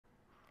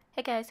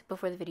Hey guys,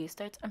 before the video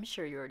starts, I'm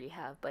sure you already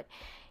have, but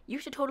you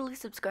should totally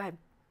subscribe.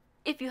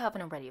 If you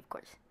haven't already, of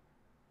course.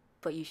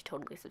 But you should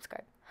totally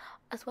subscribe.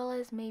 As well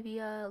as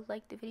maybe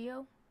like the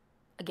video.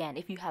 Again,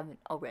 if you haven't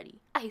already.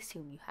 I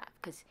assume you have,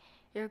 because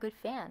you're a good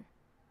fan.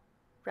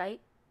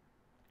 Right?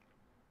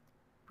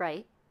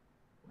 Right?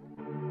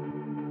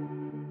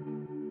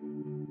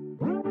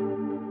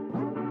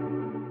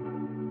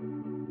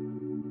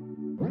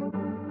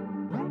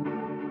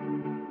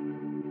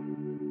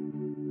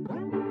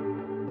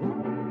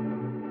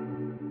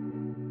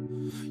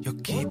 You're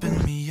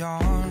keeping me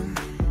on.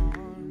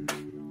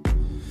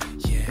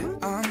 Yeah,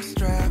 I'm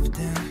strapped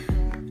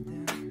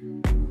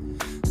in,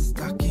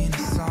 stuck in a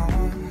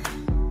song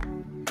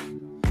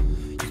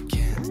you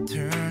can't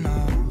turn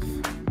off.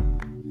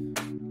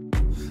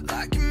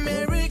 Like a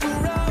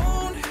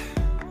merry-go-round,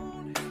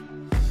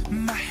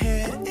 my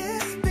head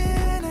is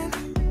spinning.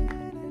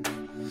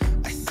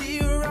 I see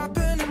you up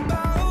and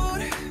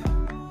about.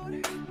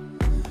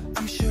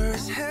 I'm sure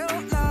as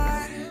hell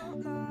not.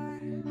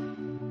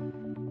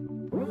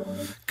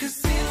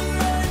 'Cause in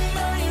my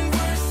mind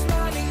we're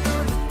smiling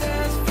on the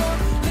dance floor,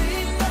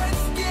 late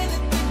nights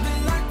getting deep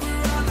like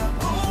we're on our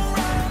own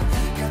ride.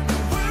 Got the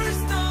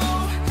words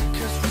though,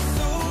 'cause we're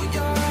so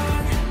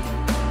young.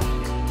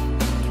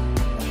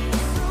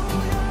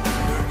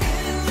 We're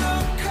in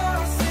your car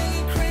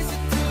singing crazy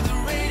to the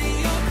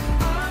radio.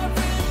 I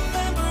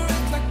remember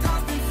it like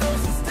time's been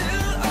frozen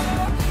still.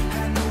 Oh,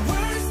 had no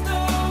words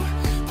though,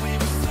 we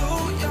were so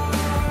young.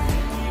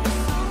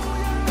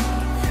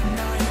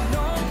 Now you're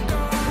long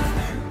gone.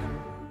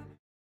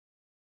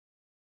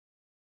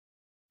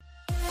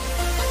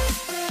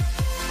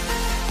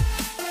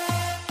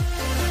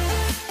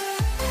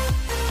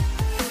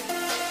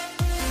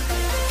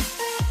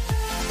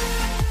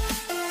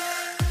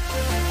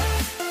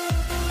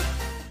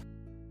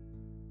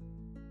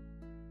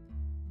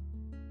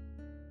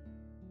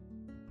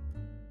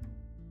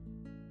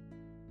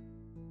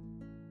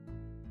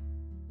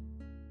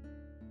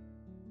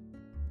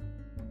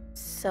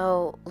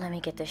 So, let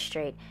me get this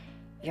straight.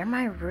 You're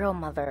my real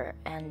mother,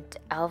 and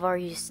Alvar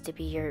used to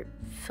be your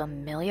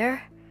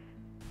familiar?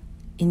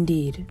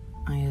 Indeed.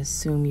 I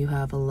assume you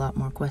have a lot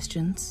more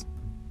questions?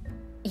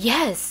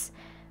 Yes!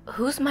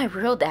 Who's my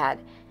real dad?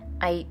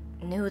 I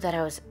knew that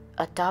I was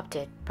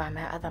adopted by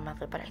my other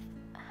mother, but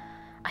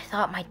I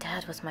thought my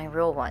dad was my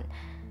real one.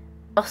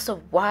 Also,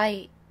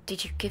 why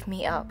did you give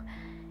me up?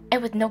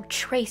 And with no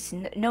trace,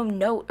 no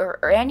note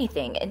or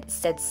anything.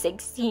 Instead,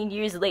 16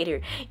 years later,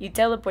 you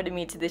teleported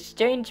me to this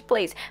strange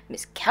place,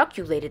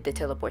 miscalculated the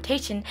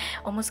teleportation,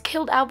 almost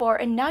killed Alvar,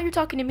 and now you're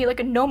talking to me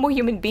like a normal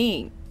human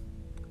being.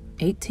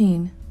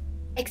 18.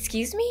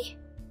 Excuse me?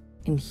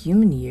 In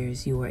human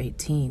years, you were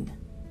 18.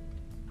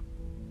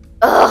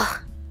 Ugh!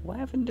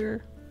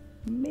 Lavender,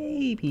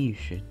 maybe you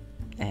should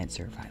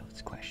answer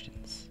Violet's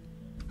questions.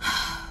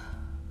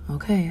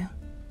 Okay.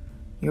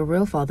 Your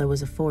real father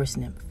was a forest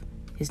nymph.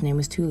 His name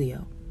was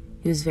Tulio.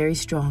 He was very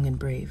strong and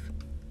brave.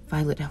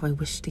 Violet, how I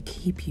wished to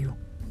keep you.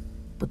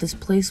 But this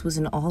place was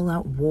an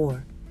all-out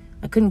war.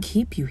 I couldn't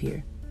keep you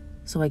here.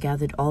 So I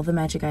gathered all the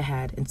magic I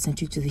had and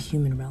sent you to the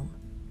human realm,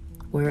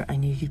 where I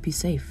knew you'd be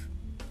safe,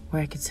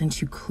 where I could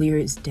sense you clear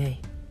as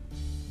day.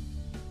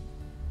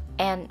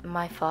 And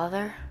my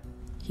father?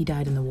 He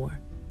died in the war.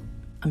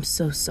 I'm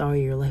so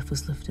sorry your life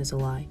was lived as a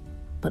lie,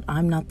 but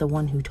I'm not the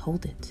one who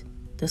told it.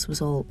 This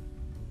was all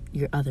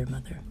your other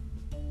mother.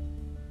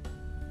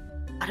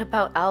 What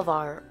about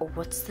Alvar?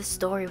 What's the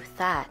story with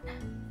that?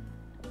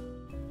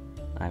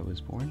 I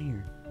was born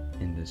here,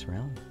 in this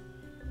realm.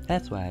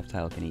 That's why I have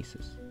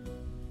telekinesis.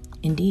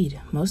 Indeed,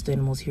 most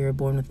animals here are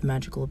born with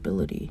magical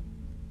ability.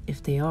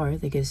 If they are,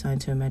 they get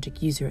assigned to a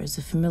magic user as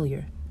a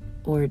familiar,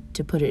 or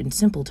to put it in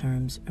simple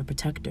terms, a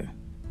protector.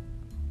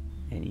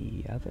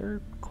 Any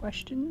other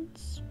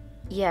questions?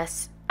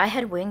 Yes, I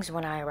had wings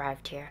when I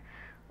arrived here.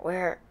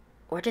 Where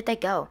did they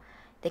go?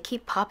 They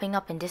keep popping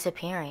up and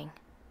disappearing.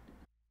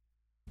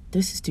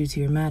 This is due to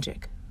your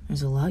magic.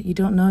 There's a lot you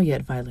don't know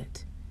yet,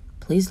 Violet.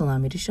 Please allow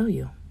me to show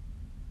you.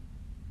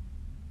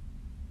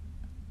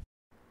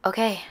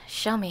 Okay,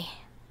 show me.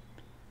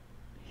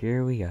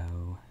 Here we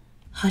go.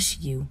 Hush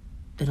you.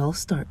 It all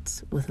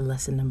starts with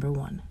lesson number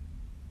 1.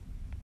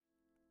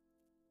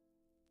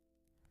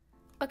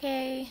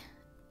 Okay,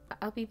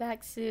 I'll be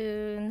back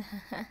soon.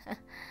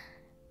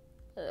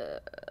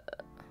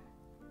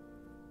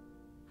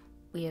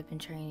 We have been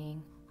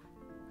training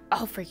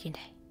all freaking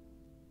day.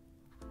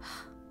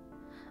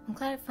 I'm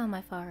glad I found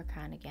my flower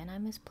crown again. I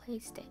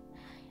misplaced it.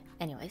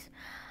 Anyways,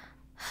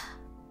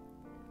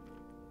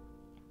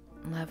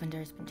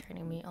 Lavender's been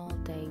training me all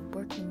day,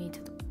 working me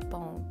to the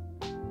bone.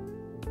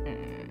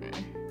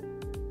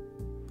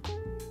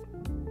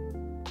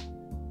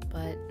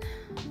 But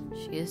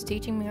she is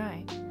teaching me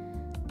right.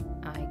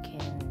 I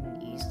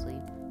can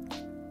easily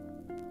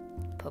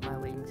put my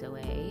wings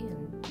away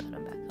and put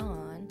them back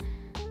on.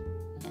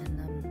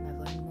 And I've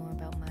learned more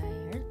about my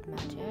earth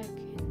magic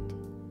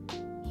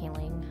and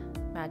healing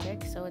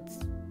magic, so it's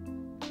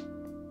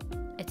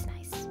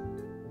nice,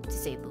 to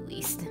say the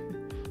least.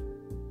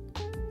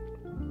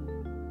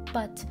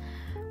 But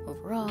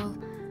overall,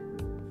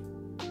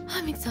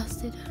 I'm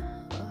exhausted.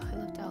 I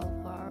left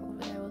Alvar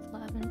over there with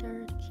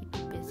Lavender to keep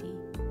me busy.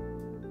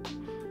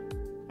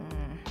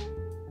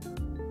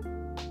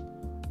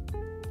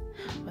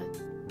 But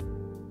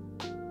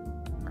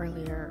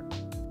earlier,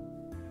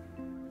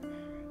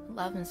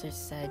 Lavender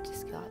said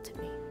just got to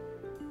me.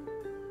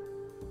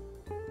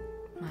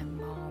 My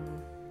mom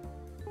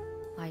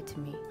lied to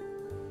me.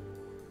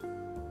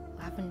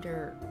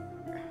 Lavender,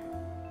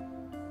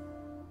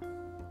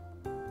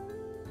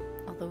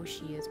 although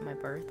she is my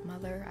birth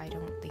mother, I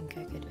don't think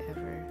I could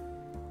ever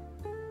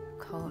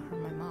call her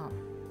my mom.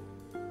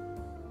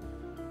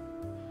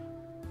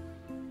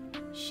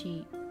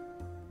 She's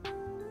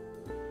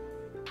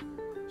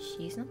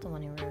not the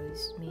one who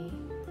raised me.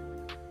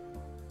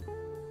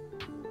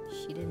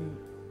 She didn't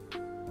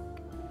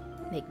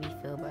make me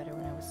feel better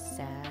when I was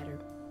sad or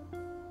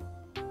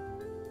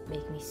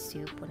make me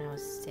soup when I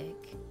was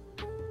sick.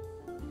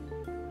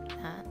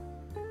 That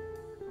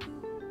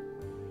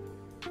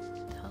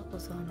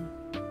was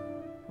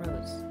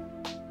Rose.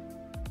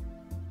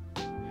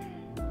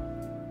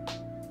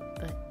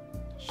 But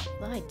she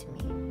lied to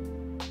me.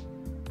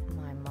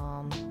 My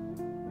mom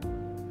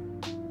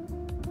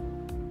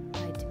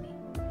lied to me.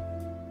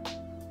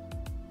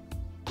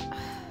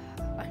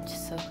 I'm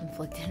just so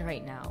conflicted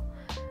right now.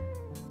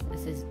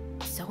 This is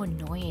so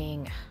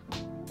annoying.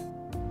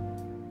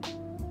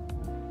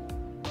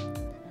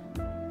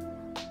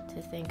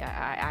 To think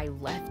I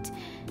left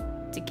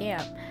to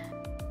camp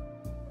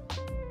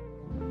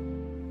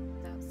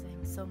without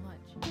saying so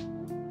much.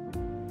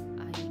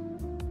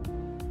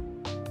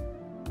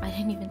 I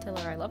didn't even tell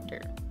her I loved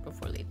her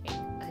before leaving.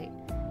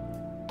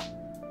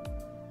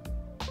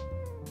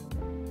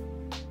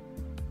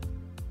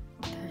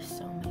 There's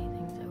so many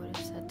things I would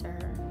have said to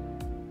her.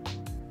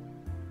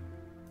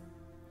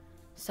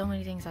 So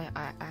many things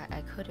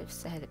I could have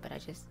said, but I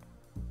just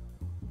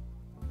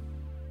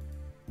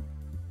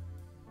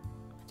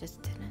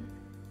didn't.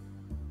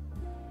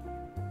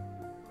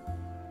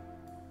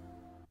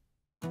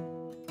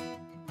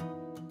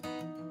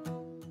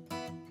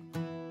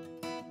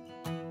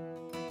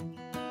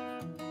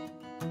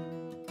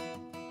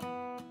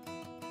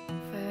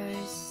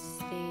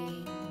 First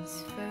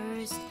things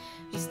first,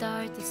 we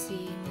start the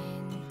scene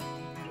in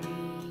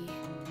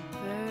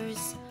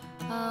reverse.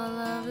 All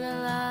of the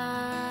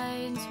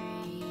lines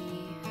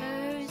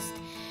rehearsed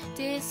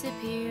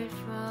disappeared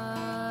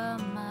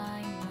from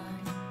my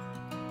mind.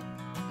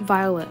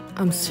 Violet,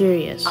 I'm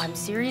serious. I'm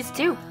serious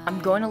too. I'm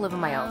going to live on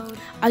my own.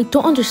 I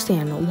don't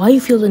understand why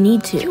you feel the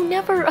need to. You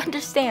never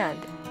understand.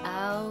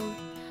 Out,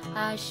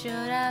 I should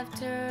have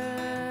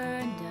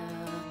turned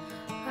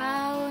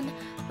around,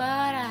 but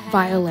I had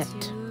Violet.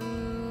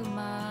 too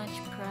much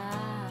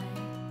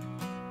pride.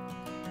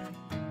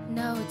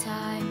 No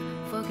time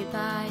for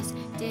goodbyes,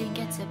 didn't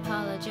get to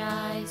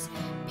apologize.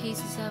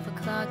 Pieces of a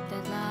clock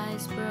that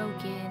lies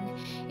broken.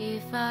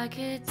 If I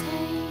could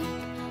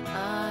take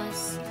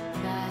us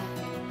back,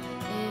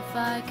 if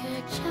I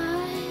could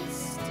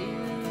just do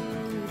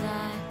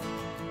that,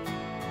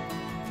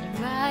 and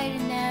write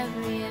in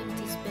every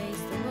empty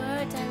space the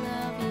words I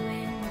love you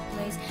in the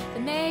place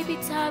that maybe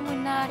time would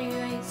not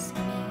erase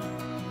me.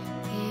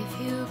 If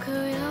you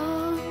could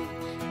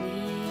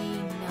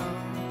only know,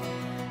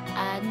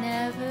 I'd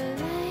never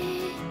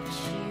let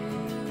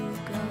you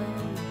go.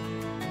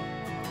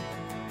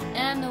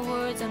 And the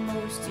words I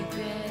most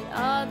regret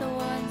are the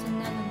ones I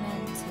never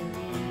meant to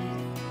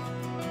leave.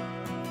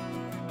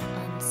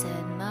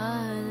 Unsaid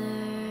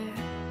mother.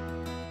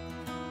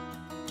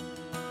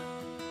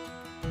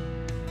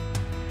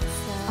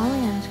 All I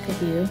ask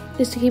of you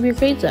is to keep your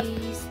grades up.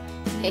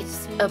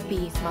 It's a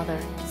beef, Mother.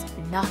 It's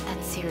not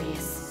that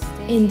serious.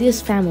 In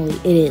this family,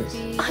 it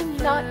is. I'm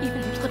not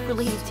even blood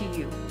related to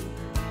you.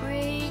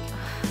 Break,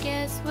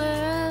 guess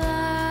we're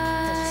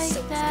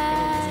like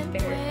that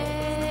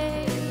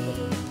way.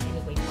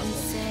 He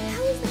said,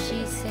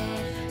 she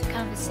said,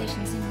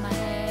 conversations in my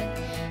head,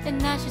 and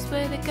that's just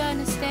where they're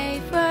gonna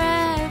stay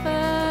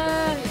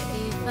forever.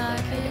 If I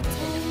could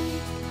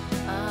take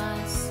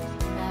us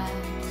back,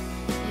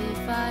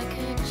 if I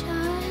could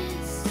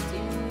just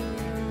do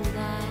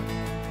that,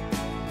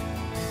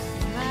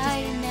 and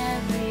write in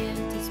every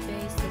empty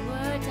space the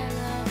words I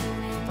love you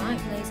in my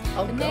place,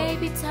 but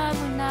maybe time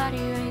will not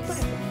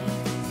erase me.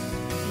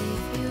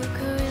 If you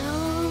could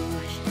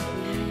only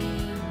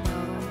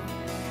know,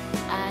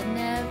 I'd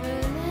never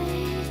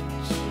let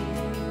you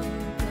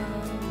go.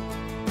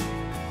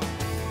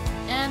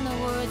 And the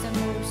words I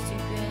most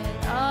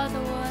regret are the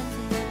ones I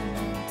never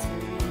meant to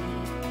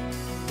leave.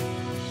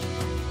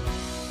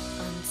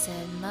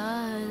 Unsaid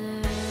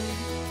mother.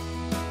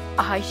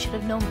 I should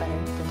have known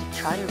better than to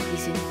try to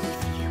reason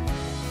with you.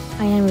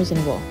 I am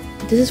reasonable.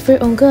 This is for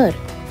your own good.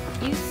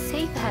 You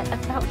say that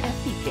about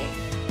everything.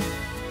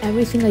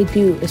 Everything I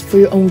do is for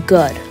your own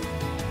good.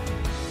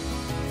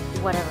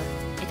 Whatever.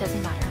 It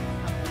doesn't matter.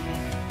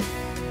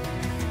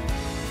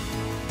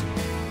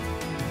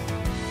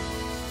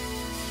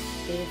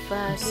 If I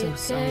I'm so could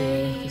sorry to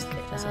make this take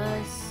get us away,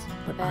 us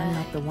but I'm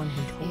not the back, one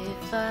who told if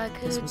you. I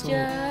This could was all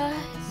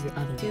just your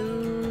other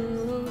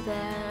do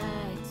that.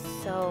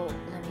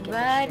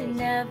 right in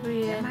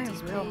every my empty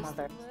real space.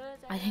 mother.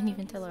 I didn't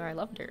even tell her I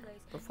loved her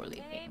before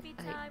leaving.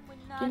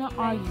 Do not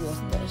argue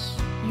with this.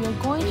 You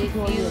are going to If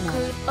grow you your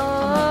could magic, and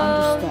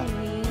I understand.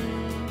 only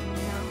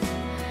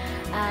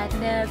know, I'd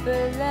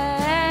never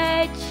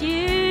let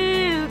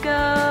you go.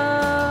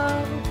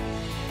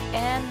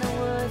 And the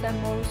words I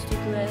most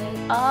regret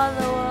are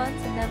the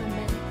ones I never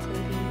meant to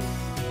be.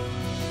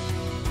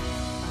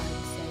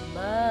 Unsaid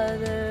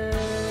mother.